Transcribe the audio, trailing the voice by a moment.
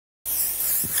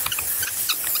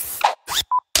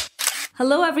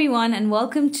Hello, everyone, and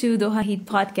welcome to Doha Heat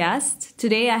Podcast.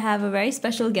 Today, I have a very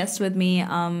special guest with me,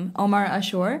 Omar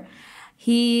Ashour.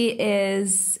 He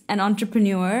is an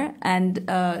entrepreneur and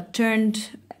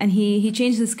he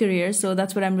changed his career. So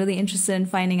that's what I'm really interested in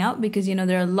finding out because,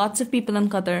 there are lots of people in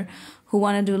Qatar who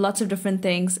want to do lots of different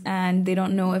things and they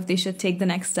don't know if they should take the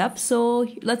next step. So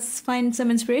let's find some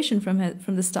inspiration from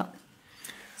this talk.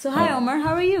 So hi, Omar,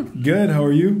 how are you? Good, how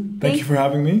are you? Thank you for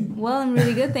having me. Well, I'm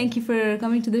really good. Thank you for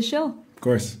coming to the show. Of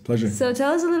course, pleasure. So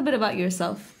tell us a little bit about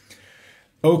yourself.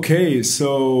 Okay,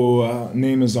 so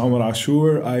name is Omar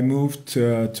Ashour. I moved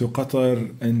to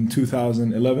Qatar in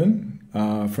 2011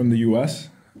 from the US.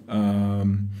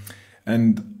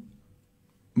 And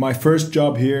my first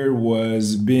job here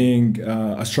was being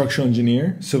a structural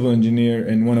engineer, civil engineer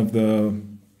in one of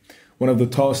the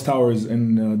tallest towers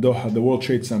in Doha, the World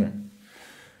Trade Center.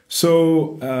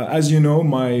 So, as you know,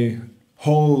 my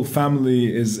whole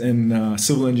family is in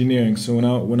civil engineering. So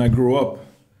when I grew up,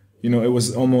 it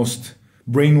was almost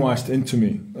brainwashed into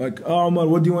me. Like, oh, Omar,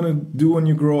 what do you want to do when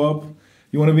you grow up?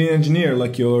 You want to be an engineer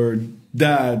like your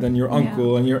dad and your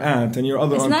uncle and your aunt and your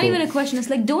other uncle. It's not even a question.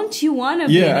 It's like, don't you want to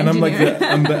be an engineer? Yeah, and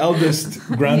I'm the eldest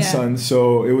grandson.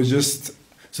 So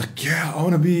it's like, yeah, I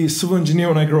want to be a civil engineer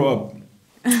when I grow up.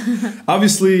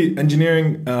 Obviously,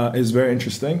 engineering is very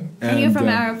interesting. And you're from an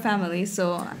Arab family,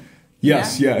 so...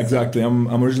 Yes, yeah, exactly.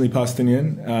 I'm originally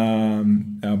Palestinian,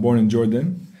 born in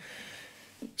Jordan.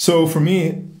 So for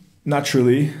me,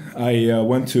 naturally, I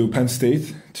went to Penn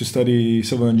State to study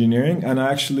civil engineering, and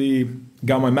I actually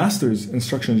got my master's in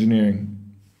structural engineering.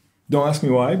 Don't ask me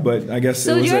why, but I guess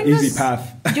it was an easy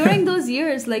path. During those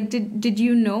years, like, did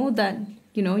you know that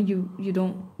you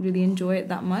don't really enjoy it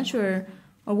that much, or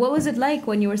what was it like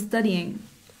when you were studying?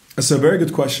 That's a very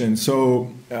good question. So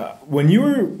when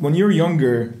you're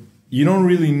younger, you don't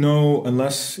really know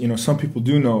unless some people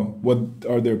do know what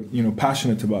are they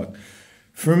passionate about.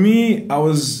 For me, I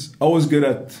was always good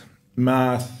at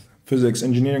math, physics,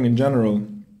 engineering in general,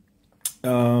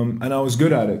 and I was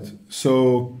good at it.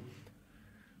 So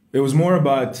it was more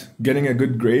about getting a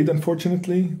good grade,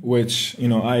 unfortunately, which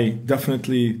I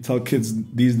definitely tell kids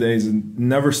these days: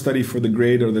 never study for the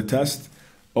grade or the test.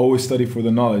 Always study for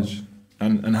the knowledge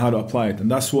and how to apply it.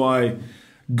 And that's why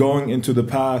going into the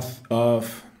path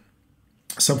of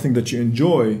something that you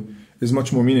enjoy is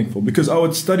much more meaningful. Because I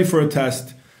would study for a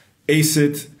test, ace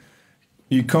it,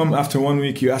 you come after 1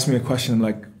 week, you ask me a question, I'm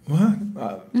like, what?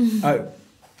 I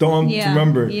don't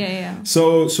remember. Yeah.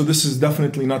 So this is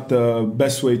definitely not the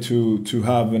best way to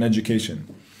have an education.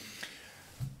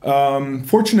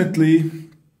 Fortunately,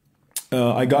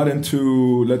 I got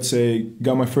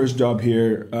got my first job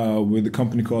here with a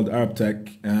company called Arab Tech,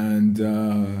 and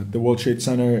the World Trade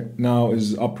Center now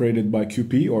is operated by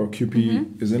QP, or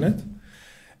QP is in it.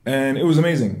 And it was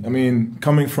amazing. I mean,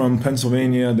 coming from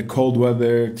Pennsylvania, the cold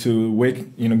weather, to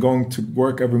going to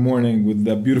work every morning with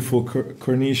the beautiful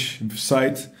Corniche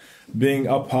site, being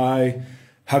up high,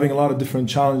 having a lot of different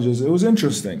challenges. It was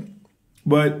interesting.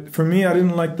 But for me, I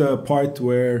didn't like the part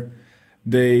where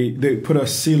they put a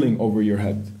ceiling over your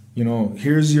head.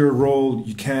 Here's your role.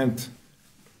 You can't,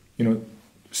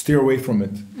 steer away from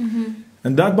it.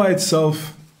 And that by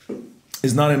itself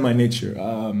is not in my nature.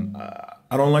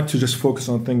 I don't like to just focus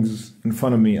on things in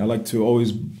front of me. I like to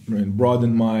always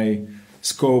broaden my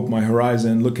scope, my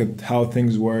horizon, look at how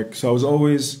things work. So I was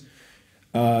always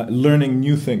learning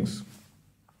new things.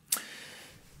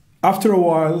 After a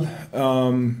while,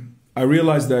 I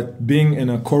realized that being in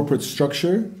a corporate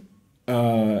structure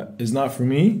is not for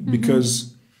me,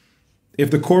 because if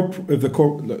the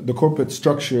corporate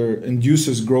structure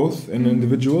induces growth in an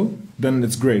individual, then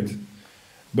it's great.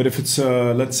 But if it's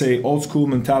let's say old school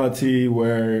mentality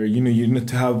where you need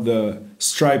to have the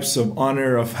stripes of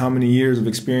honor of how many years of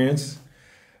experience,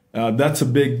 that's a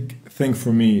big thing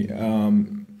for me.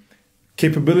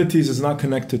 Capabilities is not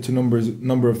connected to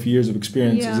number of years of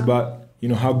experience. It's about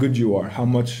how good you are, how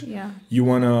much you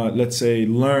want to, let's say,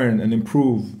 learn and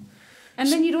improve. And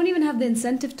then you don't even have the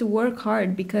incentive to work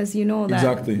hard because you know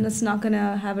that that's not going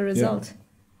to have a result. Yeah.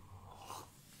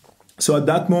 So at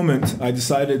that moment, I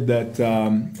decided that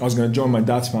I was going to join my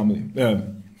dad's family.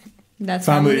 Dad's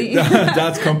family?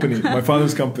 Dad's company, my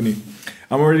father's company.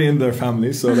 I'm already in their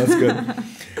family, so that's good.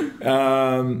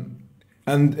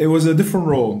 And it was a different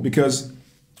role, because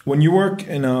when you work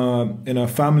in a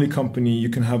family company, you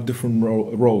can have different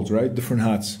roles, right? Different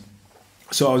hats.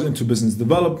 So I was into business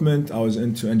development, I was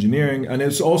into engineering, and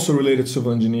it's also related to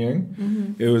civil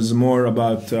engineering. It was more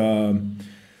about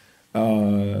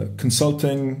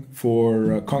consulting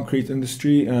for concrete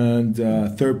industry and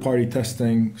third-party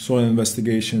testing, soil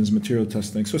investigations, material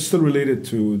testing. So it's still related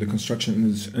to the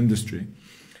construction industry.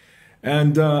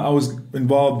 And I was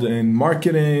involved in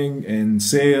marketing, in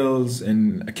sales,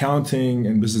 in accounting,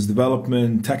 and business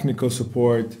development, technical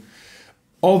support,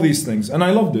 all these things, and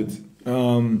I loved it.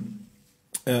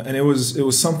 And it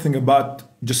was something about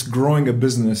just growing a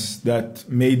business that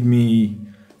made me,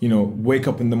 wake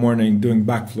up in the morning doing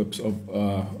backflips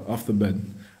off the bed.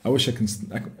 I wish I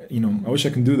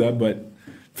can do that, but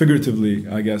figuratively,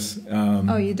 I guess.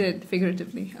 Oh, you did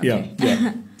figuratively. Okay.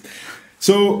 Yeah.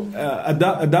 So at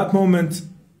that moment,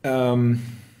 a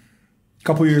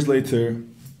couple years later,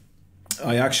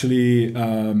 I actually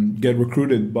get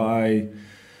recruited by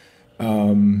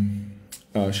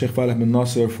Sheikh Faleh bin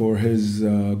Nasser for his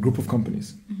group of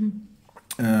companies.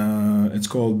 It's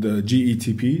called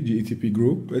GETP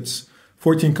Group. It's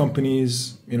 14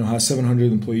 companies, has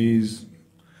 700 employees,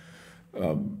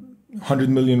 100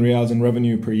 million riyals in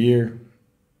revenue per year.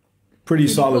 Pretty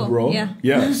solid cool. role.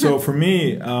 Yeah. So for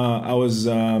me, I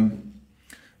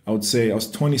would say I was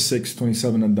 26,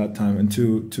 27 at that time, and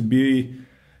to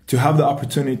have the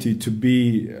opportunity to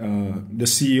be the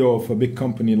CEO of a big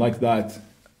company like that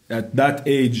at that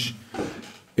age,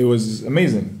 it was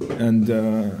amazing. And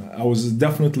I was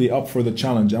definitely up for the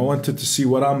challenge. I wanted to see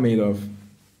what I'm made of.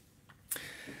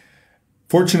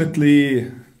 Fortunately,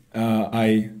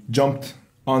 I jumped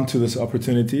onto this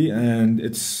opportunity, and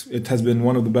it has been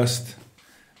one of the best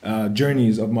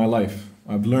journeys of my life.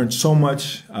 I've learned so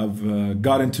much. I've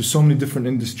got into so many different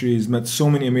industries, met so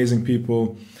many amazing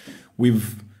people.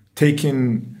 We've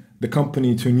taken the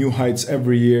company to new heights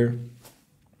every year.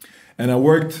 And I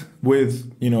worked with,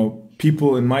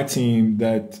 people in my team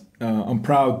that I'm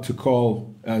proud to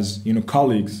call as,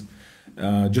 colleagues,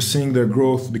 just seeing their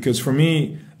growth. Because for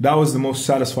me, that was the most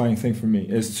satisfying thing for me,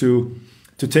 is to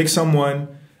take someone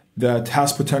that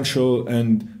has potential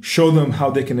and show them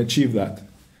how they can achieve that.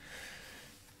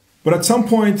 But at some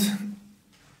point,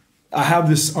 I have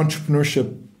this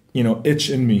entrepreneurship, itch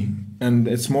in me, and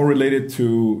it's more related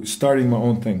to starting my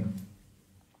own thing.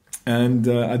 And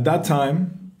at that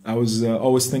time, I was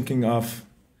always thinking of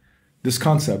this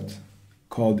concept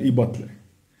called E-Butler.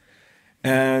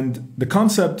 And the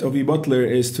concept of E-Butler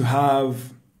is to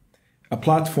have a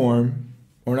platform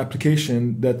or an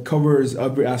application that covers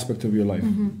every aspect of your life.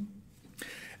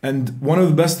 And one of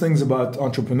the best things about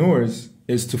entrepreneurs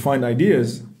is to find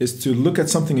ideas, is to look at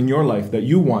something in your life that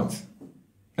you want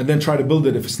and then try to build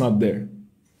it if it's not there.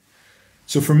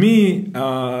 So for me,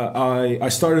 I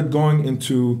started going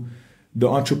into the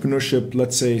entrepreneurship,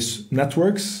 let's say,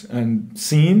 networks and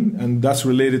scene, and that's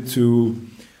related to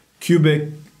Cubic,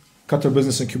 Qatar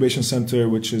Business Incubation Center,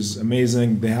 which is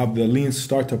amazing. They have the Lean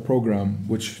Startup Program,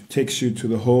 which takes you to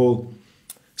the whole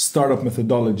startup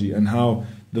methodology and how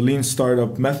the Lean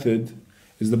Startup method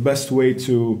is the best way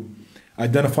to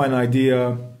identify an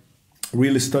idea,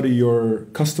 really study your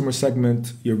customer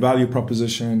segment, your value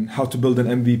proposition, how to build an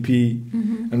MVP,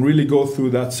 and really go through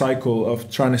that cycle of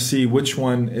trying to see which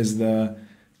one is the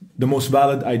most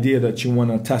valid idea that you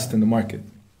want to test in the market.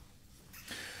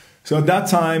 So at that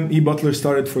time, E-Butler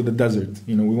started for the desert.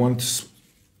 We want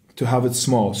to have it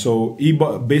small. So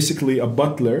basically a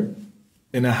butler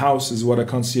in a house is what a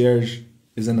concierge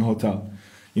is in a hotel.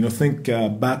 Think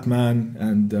Batman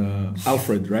and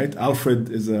Alfred, right? Alfred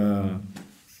is a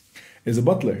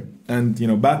butler.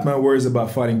 And, Batman worries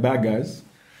about fighting bad guys.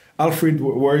 Alfred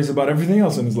worries about everything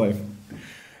else in his life.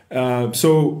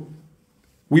 So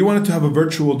we wanted to have a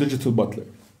virtual digital butler.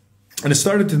 And it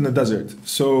started in the desert.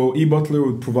 So E-Butler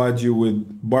would provide you with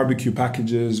barbecue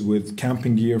packages, with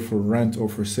camping gear for rent or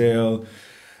for sale,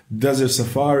 desert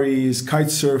safaris, kite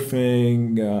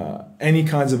surfing, any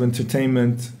kinds of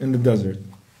entertainment in the desert.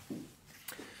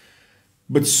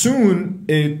 But soon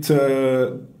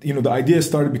the idea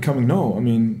started becoming,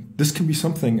 this can be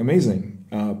something amazing.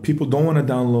 People don't want to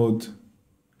download,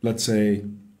 let's say,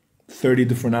 30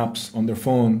 different apps on their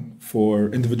phone for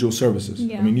individual services.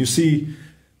 Yeah.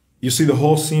 You see the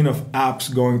whole scene of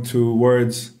apps going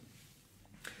towards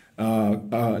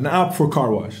an app for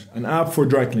car wash, an app for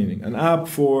dry cleaning, an app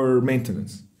for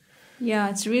maintenance. Yeah,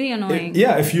 it's really annoying.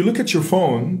 If you look at your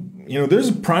phone,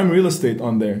 there's prime real estate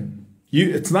on there.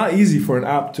 It's not easy for an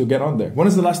app to get on there. When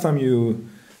is the last time you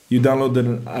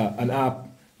downloaded an app,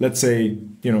 let's say,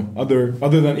 other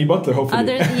than E-Butler, hopefully?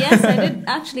 Yes, I did.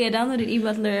 Actually, I downloaded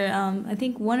E-Butler, I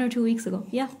think 1 or 2 weeks ago.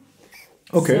 Yeah.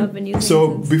 Okay. So I've been using so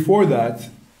it since. Before that,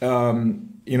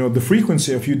 the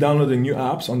frequency of you downloading new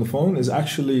apps on the phone is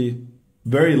actually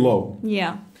very low.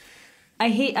 Yeah. I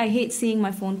hate seeing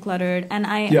my phone cluttered, and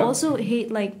I also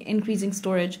hate increasing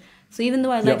storage. So even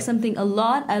though I like something a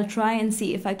lot, I'll try and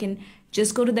see if I can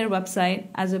just go to their website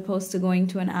as opposed to going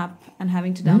to an app and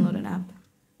having to download an app.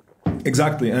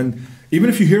 Exactly. And even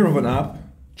if you hear of an app,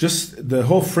 just the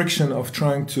whole friction of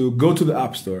trying to go to the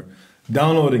App Store,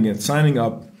 downloading it, signing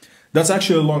up, that's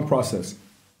actually a long process.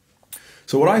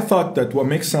 So what I thought that what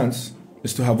makes sense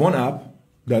is to have one app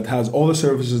that has all the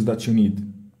services that you need.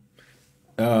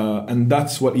 And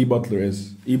that's what E-Butler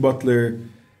is. E-Butler,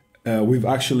 we've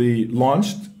actually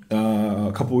launched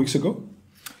a couple weeks ago.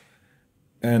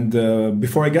 And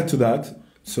before I get to that,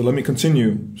 so let me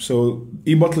continue. So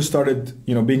E-Butler started,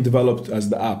 being developed as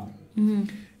the app. Mm-hmm.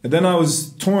 And then I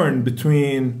was torn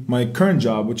between my current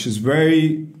job, which is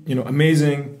very,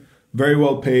 amazing, very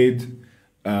well paid,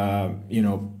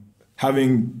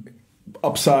 having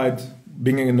upside,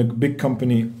 being in a big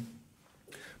company,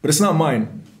 but it's not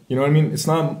mine. You know what I mean? It's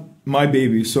not my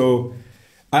baby. So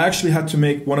I actually had to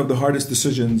make one of the hardest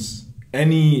decisions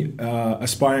any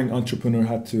aspiring entrepreneur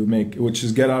had to make, which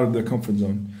is get out of their comfort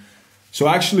zone. So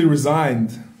I actually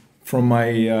resigned from my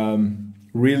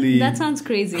really that sounds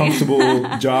crazy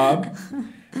comfortable job.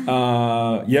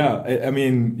 I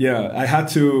had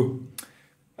to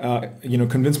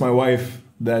convince my wife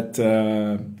that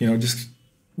just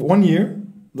 1 year,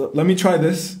 let me try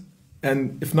this,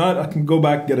 and if not, I can go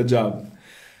back get a job.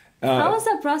 How was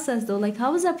that process though? Like,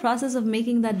 how was that process of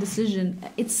making that decision?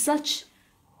 It's such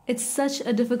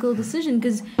a difficult decision,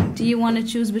 because do you want to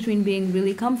choose between being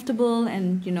really comfortable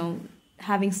and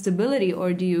having stability,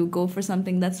 or do you go for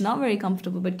something that's not very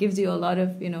comfortable but gives you a lot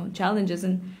of challenges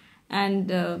and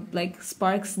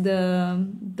sparks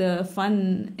the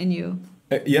fun in you?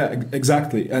 Yeah,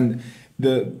 exactly. And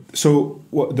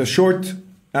the short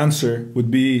answer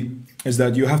would be is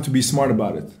that you have to be smart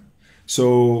about it.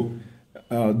 So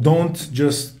don't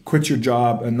just quit your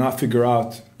job and not figure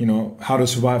out how to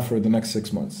survive for the next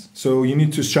 6 months. So you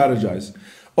need to strategize.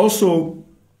 Also,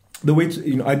 the way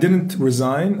I didn't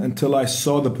resign until I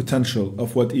saw the potential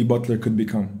of what E-Butler could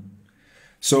become.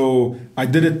 So I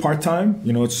did it part-time,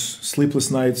 it's sleepless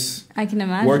nights. I can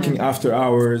imagine. Working after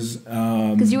hours.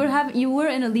 Because you were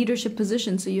in a leadership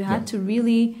position, so you had to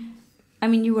really,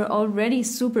 you were already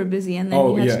super busy, and then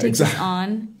you had to take this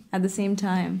on at the same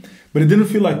time. But it didn't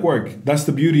feel like work. That's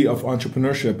the beauty of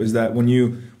entrepreneurship, is that when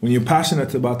you're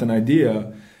passionate about an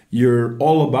idea, you're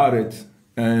all about it,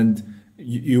 and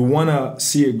you want to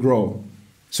see it grow.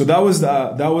 So that was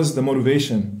the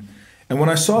motivation. And when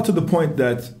I saw to the point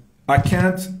that I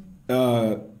can't,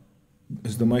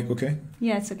 is the mic okay?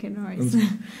 Yeah, it's okay, no worries.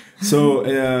 So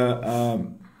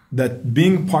that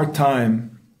being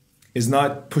part-time is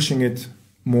not pushing it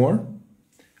more.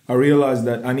 I realized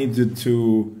that I needed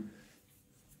to,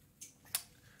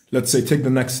 let's say, take the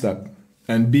next step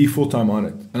and be full-time on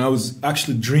it. And I was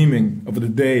actually dreaming of the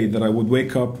day that I would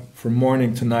wake up from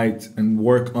morning to night and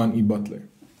work on E-Butler.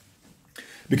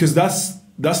 Because that's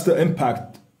the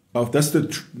impact of, that's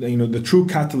the true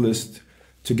catalyst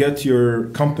to get your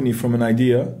company from an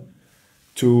idea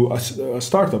to a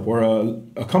startup or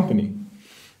a company.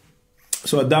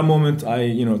 So at that moment,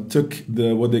 I took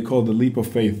what they call the leap of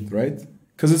faith, right?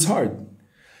 Because it's hard.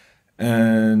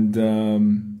 And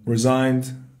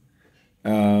resigned,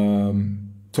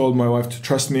 told my wife to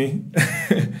trust me.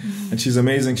 And she's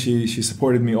amazing. She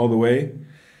supported me all the way.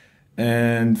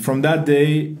 And from that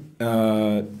day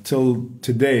till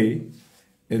today,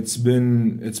 it's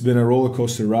been a roller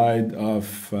coaster ride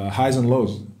of highs and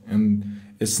lows. And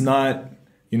it's not,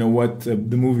 what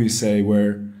the movies say,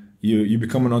 where you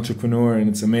become an entrepreneur and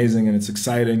it's amazing and it's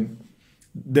exciting.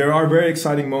 There are very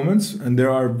exciting moments and there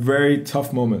are very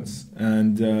tough moments.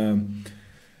 And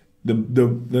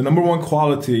the number one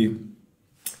quality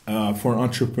for an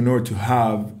entrepreneur to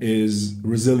have is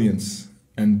resilience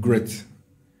and grit.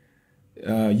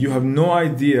 You have no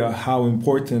idea how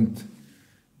important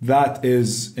that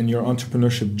is in your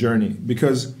entrepreneurship journey,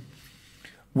 because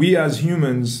we as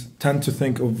humans tend to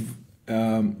think of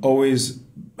always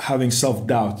having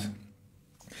self-doubt.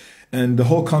 And the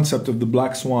whole concept of the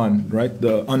black swan, right?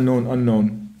 The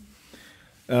unknown.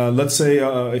 Let's say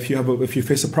if you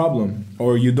face a problem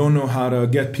or you don't know how to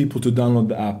get people to download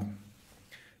the app,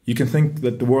 you can think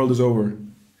that the world is over.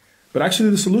 But actually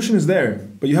the solution is there,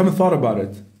 but you haven't thought about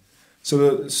it.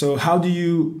 So how do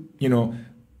you,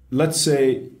 let's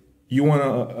say you want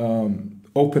to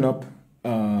open up,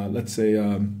 let's say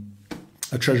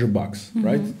a treasure box, mm-hmm.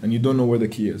 right? And you don't know where the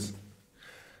key is.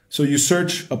 So you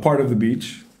search a part of the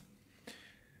beach.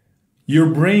 Your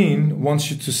brain wants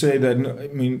you to say that,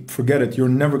 forget it. You're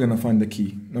never going to find the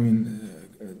key.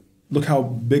 Look how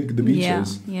big the beach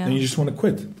is. Yeah. And you just want to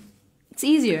quit. It's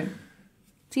easier.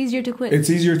 It's easier to quit. It's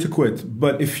easier to quit.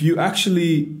 But if you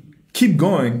actually keep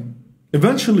going,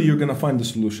 eventually you're going to find the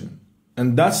solution.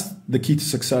 And that's the key to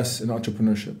success in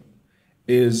entrepreneurship,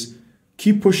 is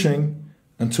keep pushing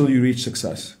until you reach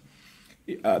success.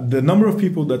 the number of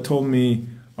people that told me,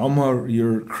 Omar,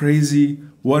 you're crazy.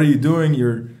 What are you doing?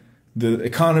 The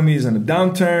economy is in a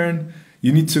downturn.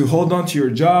 You need to hold on to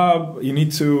your job. You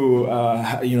need to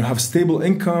have stable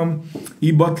income.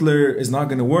 E-Butler is not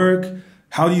going to work.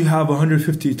 How do you have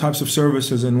 150 types of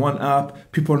services in one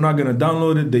app? People are not going to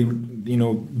download it. They,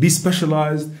 be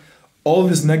specialized. All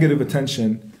this negative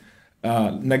attention,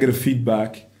 negative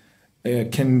feedback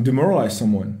can demoralize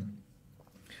someone.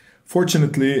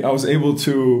 Fortunately, I was able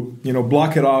to,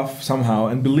 block it off somehow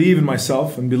and believe in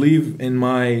myself and believe in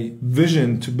my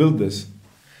vision to build this.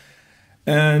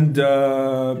 And,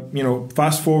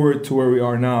 fast forward to where we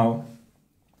are now,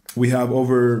 we have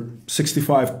over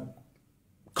 65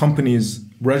 companies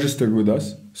registered with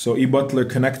us. So E-Butler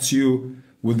connects you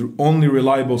with only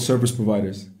reliable service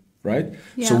providers, right?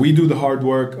 Yeah. So we do the hard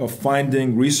work of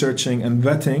finding, researching, and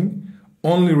vetting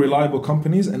only reliable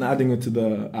companies and adding it to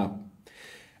the app.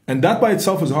 And that by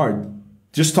itself is hard.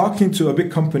 Just talking to a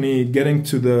big company, getting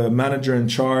to the manager in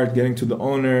charge, getting to the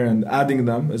owner and adding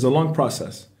them is a long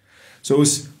process. So it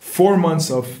was 4 months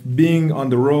of being on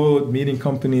the road, meeting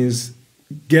companies,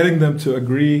 getting them to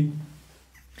agree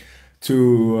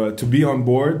to be on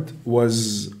board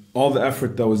was all the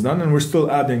effort that was done. And we're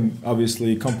still adding,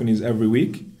 obviously, companies every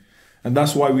week. And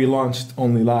that's why we launched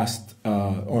only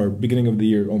beginning of the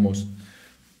year almost.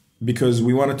 Because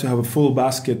we wanted to have a full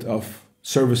basket of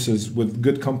services with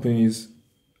good companies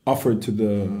offered to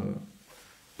the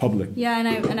public. Yeah,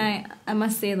 and I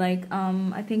must say,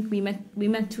 I think we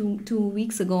met two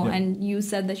weeks ago, yeah. And you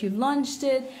said that you've launched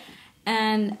it,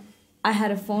 and I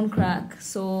had a phone crack.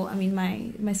 So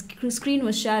my screen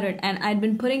was shattered, and I'd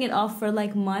been putting it off for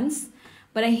months.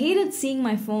 But I hated seeing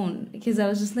my phone because I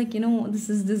was just like, this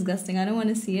is disgusting. I don't want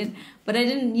to see it. But I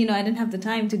didn't have the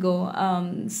time to go.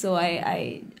 So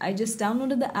I just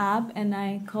downloaded the app and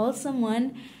I called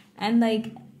someone, and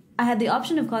I had the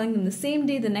option of calling them the same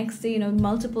day, the next day,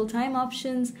 multiple time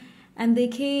options. And they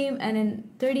came, and in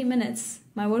 30 minutes,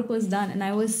 my work was done. And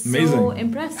I was Amazing. So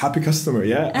impressed. Happy customer,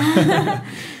 yeah.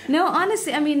 No,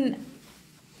 honestly,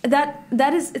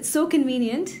 it's so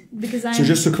convenient because So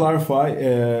just to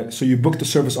clarify, so you book the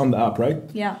service on the app, right?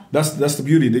 Yeah. That's the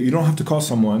beauty, that you don't have to call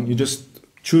someone. You just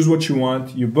choose what you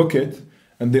want, you book it,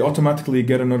 and they automatically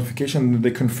get a notification that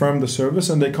they confirm the service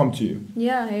and they come to you.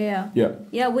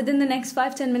 Yeah, within the next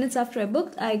 5-10 minutes after I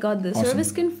booked, I got the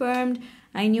service confirmed.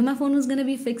 I knew my phone was going to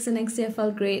be fixed the next day. I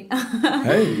felt great.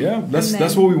 Hey, yeah,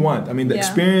 that's what we want. The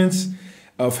experience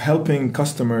of helping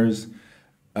customers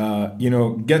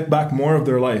get back more of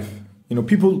their life.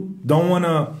 People don't want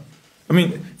to,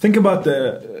 think about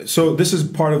so this is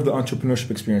part of the entrepreneurship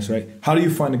experience, right? How do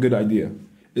you find a good idea?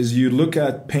 Is you look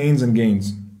at pains and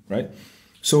gains, right?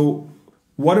 So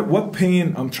what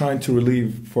pain I'm trying to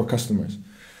relieve for customers?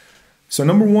 So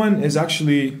number one is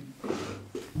actually,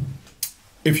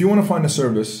 if you want to find a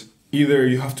service, either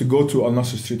you have to go to Al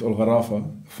Nasr Street or Gharafa,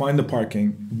 find the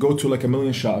parking, go to a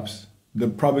million shops. They're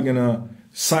probably going to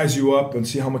size you up and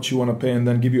see how much you want to pay and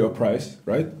then give you a price,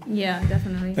 right? Yeah,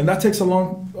 definitely. And that takes a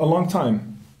long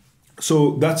time.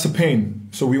 So that's a pain.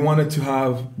 So we wanted to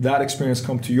have that experience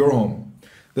come to your home.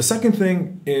 The second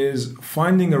thing is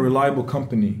finding a reliable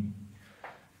company.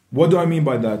 What do I mean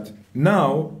by that?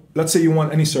 Now, let's say you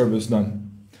want any service done.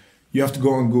 You have to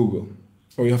go on Google,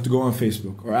 or you have to go on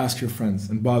Facebook, or ask your friends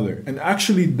and bother. And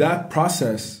actually that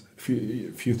process,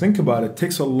 if you think about it,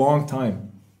 takes a long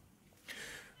time.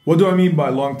 What do I mean by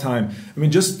long time?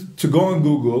 Just to go on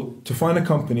Google, to find a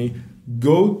company,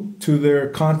 go to their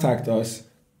contact us,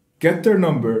 get their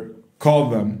number, call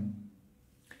them,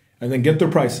 and then get their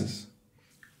prices.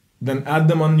 Then add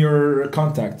them on your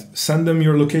contact, send them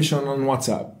your location on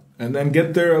WhatsApp, and then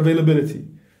get their availability.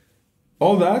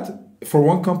 All that for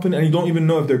one company, and you don't even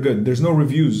know if they're good. There's no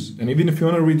reviews. And even if you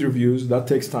want to read reviews, that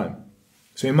takes time.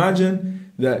 So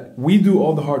imagine that we do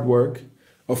all the hard work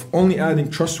of only adding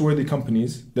trustworthy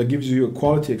companies that gives you a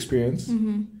quality experience.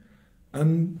 Mm-hmm.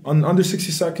 And on under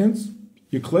 60 seconds,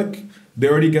 you click, they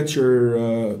already get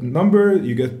your number,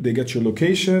 they get your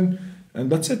location, and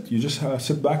that's it. You just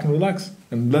sit back and relax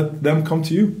and let them come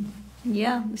to you.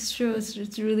 Yeah, it's true.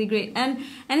 It's really great. And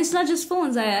it's not just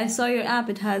phones. I saw your app.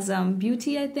 It has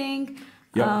beauty, I think.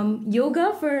 Yep.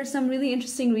 Yoga for some really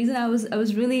interesting reason. I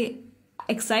was really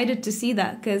excited to see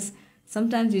that because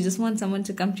sometimes you just want someone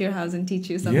to come to your house and teach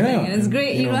you something. Yeah, and it's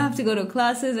great. You don't have to go to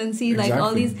classes and see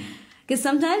all these. Because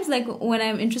sometimes when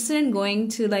I'm interested in going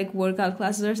to workout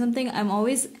classes or something, I'm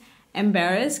always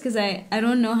embarrassed because I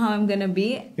don't know how I'm gonna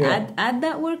be at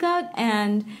that workout,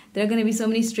 and there are gonna be so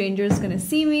many strangers gonna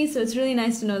see me. So it's really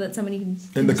nice to know that somebody can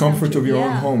in the comfort of your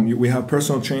own home. We have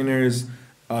personal trainers,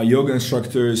 yoga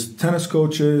instructors, tennis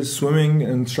coaches, swimming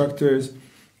instructors.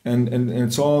 and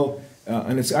it's all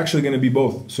and it's actually going to be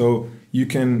both. So you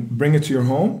can bring it to your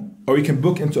home, or you can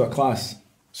book into a class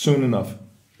soon enough.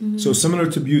 So similar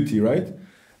to beauty, right?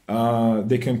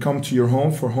 They can come to your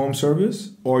home for home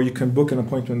service, or you can book an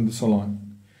appointment in the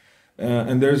salon.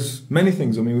 And there's many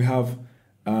things. I mean, we have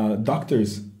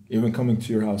doctors even coming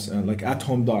to your house, like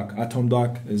at-home doc. At-home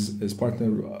doc is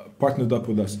partnered up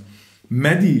with us.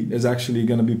 Medi is actually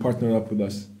going to be partnered up with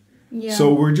us. Yeah.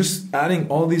 So we're just adding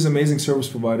all these amazing service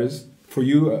providers for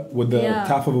you with the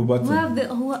tap of a button.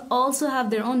 Who also have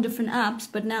their own different apps,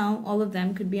 but now all of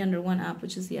them could be under one app,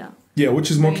 which is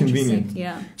which is more convenient.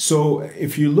 Yeah. So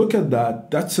if you look at that,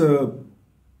 that's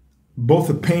both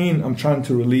a pain I'm trying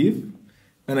to relieve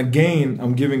and a gain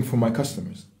I'm giving for my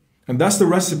customers. And that's the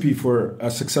recipe for a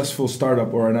successful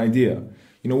startup or an idea.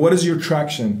 You know, what is your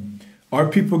traction? Are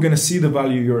people going to see the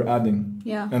value you're adding?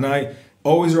 Yeah. And I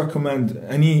always recommend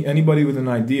anybody with an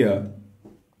idea,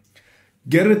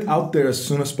 get it out there as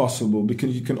soon as possible,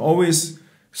 because you can always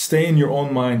stay in your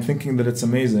own mind thinking that it's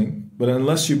amazing. But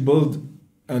unless you build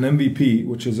an MVP,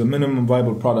 which is a minimum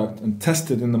viable product, and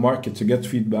test it in the market to get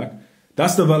feedback,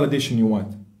 that's the validation you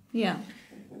want. Yeah.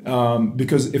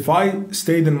 Because if I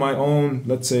stayed in my own,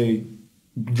 let's say,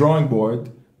 drawing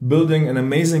board, building an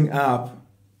amazing app,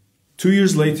 2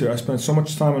 years later, I spent so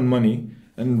much time and money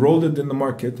and rolled it in the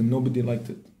market and nobody liked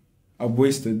it. I've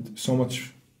wasted so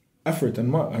much effort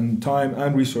and time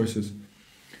and resources.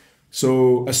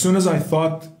 So as soon as I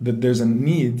thought that there's a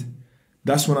need,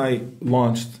 that's when I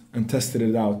launched and tested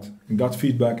it out and got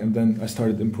feedback, and then I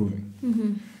started improving.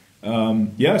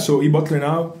 So E-Butler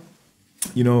now,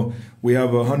 you know, we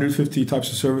have 150 types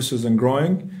of services and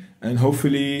growing, and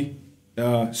hopefully,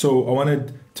 so I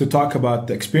wanted to talk about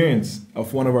the experience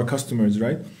of one of our customers,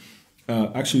 right?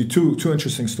 Actually, two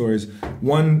interesting stories.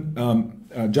 One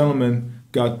gentleman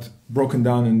got broken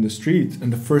down in the street,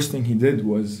 and the first thing he did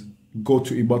was go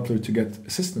to E-Butler to get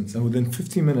assistance. And within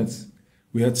 15 minutes,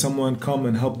 we had someone come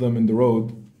and help them in the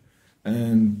road,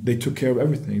 and they took care of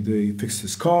everything. They fixed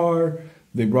his car,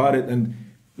 they brought it, and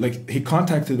like he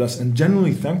contacted us and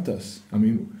genuinely thanked us. I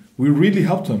mean, we really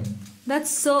helped him.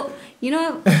 That's so, you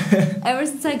know, ever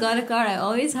since I got a car, I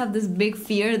always have this big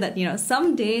fear that, you know,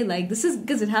 someday, like, this is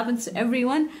because it happens to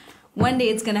everyone. One day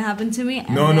it's going to happen to me.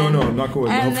 And no, not good.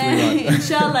 And hopefully then, not.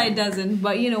 inshallah, it doesn't.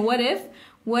 But, you know, what if?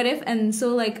 And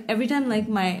so, like, every time, like,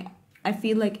 I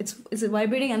feel like it's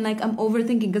vibrating, and like I'm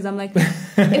overthinking, because I'm like,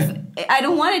 if I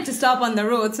don't want it to stop on the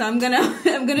road, so I'm gonna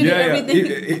do everything.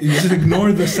 You just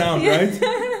ignore the sound, right?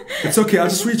 It's okay. I'll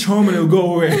just reach home and it'll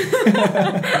go away.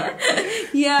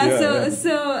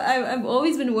 So I've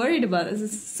always been worried about this.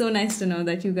 It's so nice to know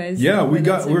that you guys. Yeah,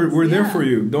 we're there for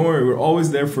you. Don't worry, we're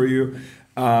always there for you.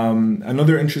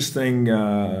 Another interesting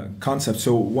concept.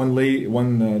 So one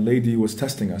lady was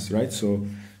testing us, right? So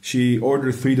she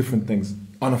ordered 3 different things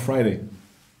on a Friday.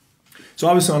 So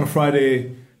obviously on a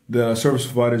Friday, the service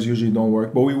providers usually don't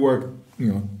work, but we work,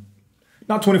 you know,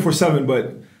 not 24/7,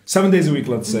 but 7 days a week,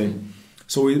 let's say.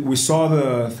 So we saw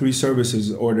the 3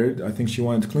 services ordered. I think she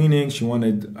wanted cleaning, she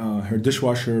wanted her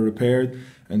dishwasher repaired,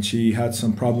 and she had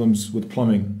some problems with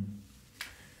plumbing.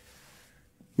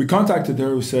 We contacted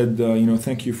her. We said,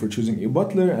 thank you for choosing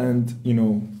EButler, and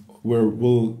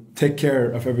we'll take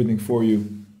care of everything for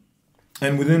you.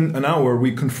 And within an hour,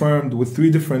 we confirmed with 3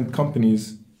 different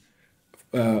companies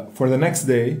for the next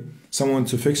day, someone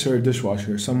to fix her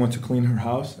dishwasher, someone to clean her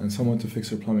house, and someone to fix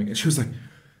her plumbing. And she was like,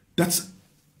 "That's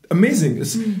amazing!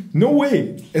 It's no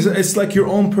way. It's like your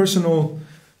own personal,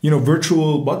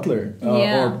 virtual butler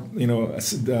or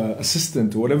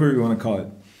assistant, or whatever you want to call it."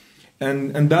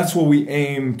 And that's what we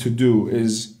aim to do,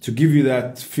 is to give you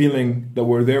that feeling that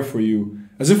we're there for you,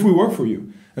 as if we work for you.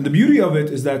 And the beauty of it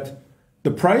is that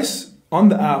the price on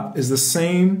the app is the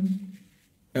same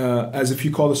as if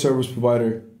you call the service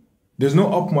provider. There's no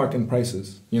upmark in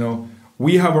prices.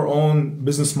 We have our own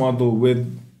business model with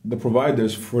the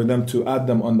providers for them to add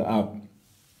them on the app.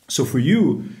 So for you,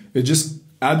 it's just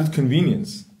added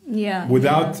convenience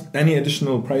without any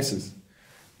additional prices.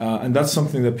 And that's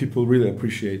something that people really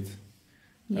appreciate.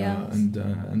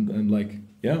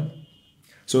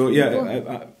 So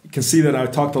I can see that I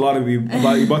talked a lot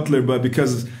about EButler, but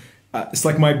because it's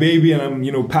like my baby, and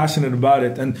I'm passionate about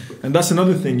it, and that's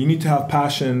another thing. You need to have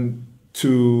passion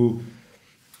to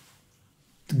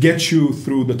get you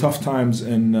through the tough times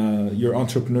in your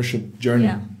entrepreneurship journey.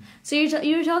 Yeah. So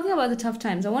you're talking about the tough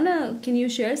times. Can you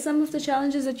share some of the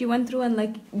challenges that you went through,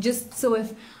 and just so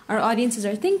if our audiences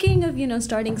are thinking of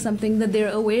starting something, that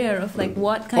they're aware of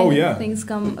what kind of things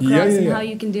come across and how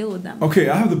you can deal with them. Okay,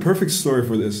 I have the perfect story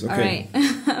for this. Okay. All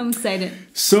right. I'm excited.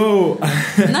 So,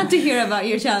 not to hear about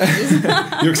your challenges.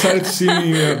 You're excited to see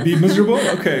me be miserable?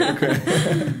 Okay.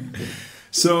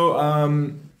 So,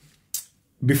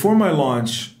 before my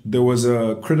launch, there was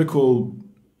a critical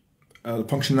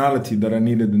functionality that I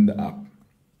needed in the app.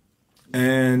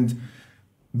 And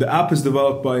the app is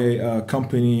developed by a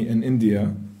company in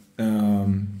India,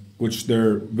 which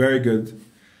they're very good.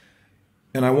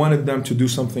 And I wanted them to do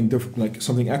something different, like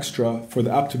something extra for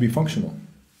the app to be functional.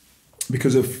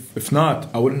 Because if not,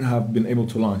 I wouldn't have been able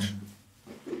to launch.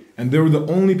 And they were the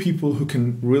only people who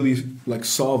can really like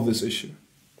solve this issue.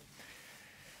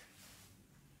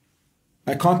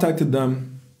 I contacted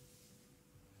them,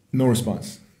 no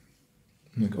response.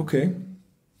 I'm like, okay.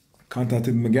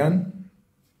 Contacted them again.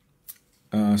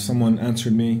 Someone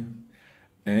answered me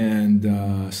and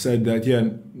said that, yeah,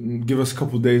 give us a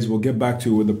couple of days, we'll get back to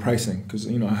you with the pricing, because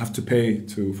I have to pay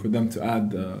for them to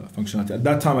add functionality. At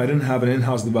that time, I didn't have an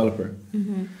in-house developer.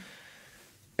 Mm-hmm.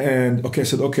 And I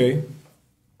said okay.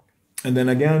 And then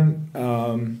again,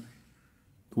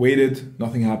 waited,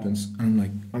 nothing happens. And I'm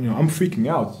like, I'm freaking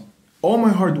out. All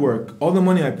my hard work, all the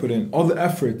money I put in, all the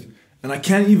effort, and I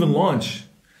can't even launch.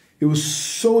 It was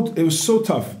so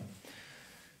tough.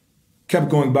 Kept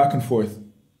going back and forth.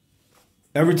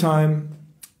 Every time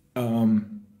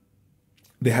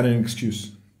they had an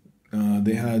excuse.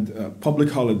 They had a public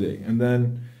holiday. And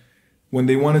then when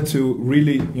they wanted to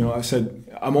really, I said,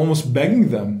 I'm almost begging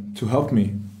them to help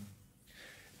me.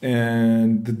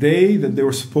 And the day that they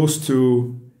were supposed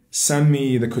to send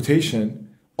me the quotation,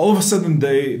 all of a sudden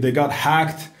they got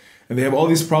hacked and they have all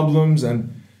these problems.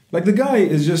 And like the guy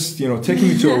is just, taking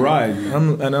me to a ride.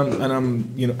 And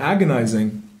I'm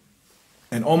agonizing.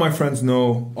 And all my friends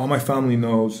know, all my family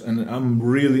knows, and I'm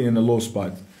really in a low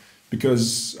spot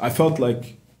because I felt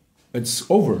like it's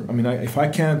over. I mean, if I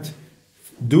can't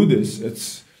do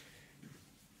this,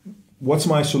 what's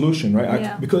my solution,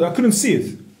 right? Because I couldn't see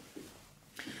it.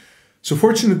 So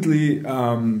fortunately,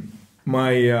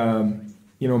 my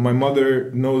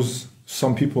mother knows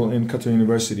some people in Qatar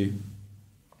University,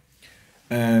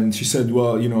 and she said,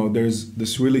 well, there's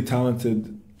this really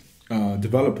talented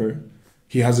developer.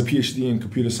 He has a PhD in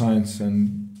computer science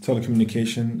and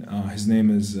telecommunication. His name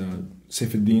is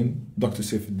Saifuddin, Dr.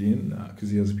 Saifuddin,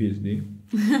 because he has a PhD.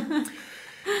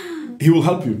 He will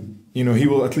help you. He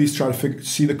will at least try to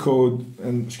see the code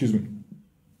and,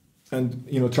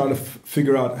 try to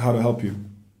figure out how to help you.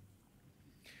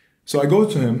 So I go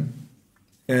to him,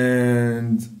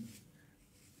 and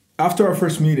after our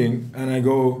first meeting, and I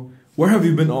go, where have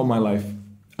you been all my life?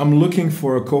 I'm looking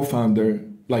for a co-founder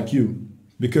like you,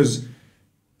 because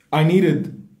I needed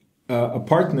a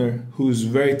partner who's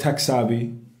very tech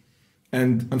savvy,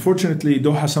 and unfortunately,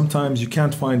 Doha, sometimes you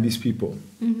can't find these people.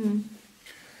 Mm-hmm.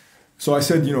 So I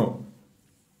said,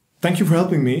 thank you for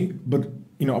helping me, but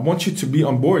I want you to be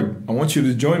on board. I want you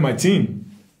to join my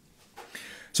team.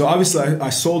 So obviously, I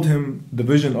sold him the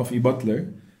vision of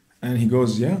EButler, and he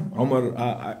goes, yeah, Omar,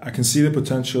 I can see the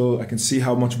potential. I can see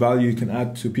how much value you can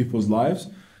add to people's lives.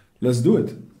 Let's do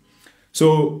it.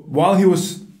 So while he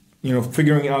was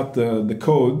figuring out the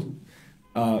code,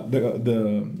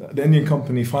 the Indian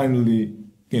company finally,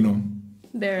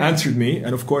 answered me.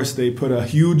 And of course, they put a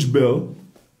huge bill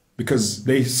because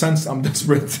they sensed I'm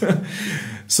desperate.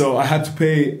 So I had to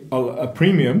pay a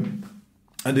premium,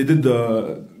 and they did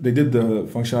the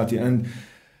functionality. And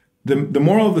the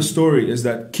moral of the story is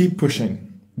that keep pushing,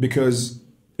 because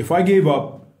if I gave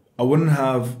up, I wouldn't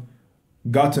have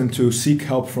gotten to seek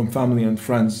help from family and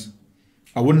friends.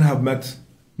 I wouldn't have met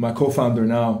my co-founder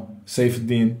now,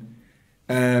 Saifuddin,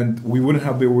 and we wouldn't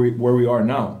have been where we are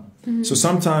now. Mm-hmm. So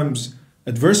sometimes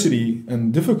adversity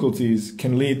and difficulties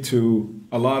can lead to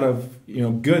a lot of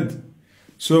good.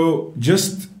 So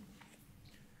just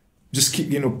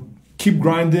keep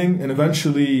grinding, and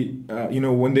eventually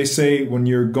when they say when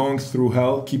you're going through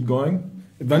hell, keep going.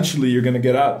 Eventually you're gonna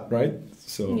get out, right?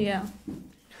 So yeah.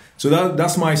 So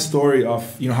that's my story of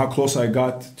how close I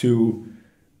got to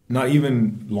not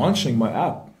even launching my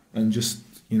app and just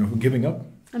giving up.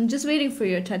 I'm just waiting for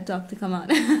your TED Talk to come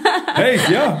out. Hey,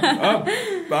 yeah.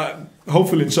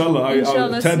 Hopefully, inshallah.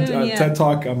 Inshallah soon, yeah. TED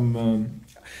Talk.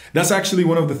 That's actually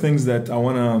one of the things that I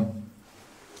wanna.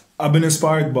 I've been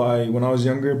inspired by when I was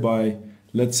younger by,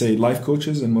 let's say, life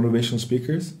coaches and motivational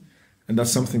speakers, and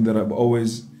that's something that I've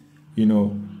always,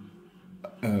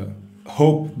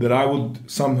 hope that I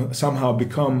would somehow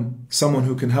become someone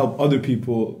who can help other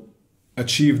people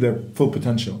achieve their full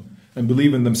potential and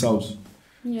believe in themselves.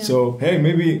 Yeah. So hey,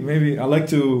 maybe I like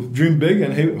to dream big,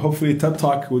 and hey, hopefully TED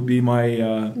Talk would be my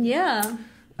yeah.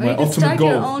 Or my you can ultimate start goal.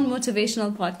 Your own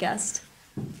motivational podcast.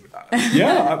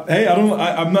 Yeah. Hey, I'm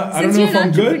not. I don't Since know you're if an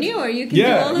I'm good. entrepreneur, you can do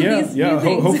all of these new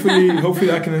things.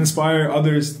 Hopefully, I can inspire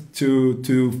others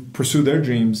to pursue their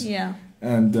dreams. Yeah.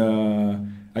 And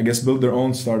I guess build their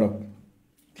own startup.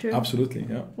 True. Absolutely.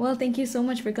 Yeah. Well, thank you so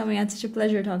much for coming. It's such a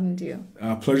pleasure talking to you.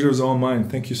 Pleasure is all mine.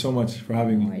 Thank you so much for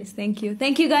having me. No worries. Thank you.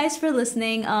 Thank you guys for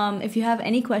listening. If you have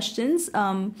any questions,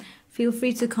 feel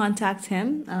free to contact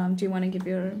him. Do you want to give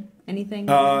your anything?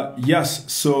 Yes.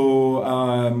 So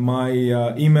my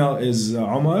email is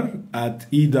Omar at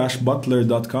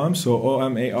e-butler.com. So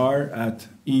OMAR at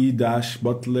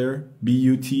e-butler,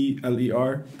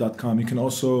 BUTLER.com. You can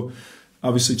also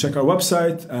obviously check our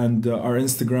website, and our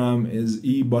Instagram is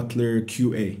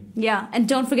EButlerQA. Yeah, and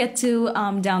don't forget to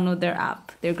download their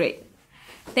app. They're great.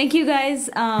 Thank you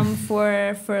guys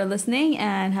for listening,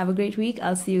 and have a great week.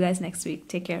 I'll see you guys next week.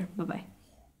 Take care. Bye-bye.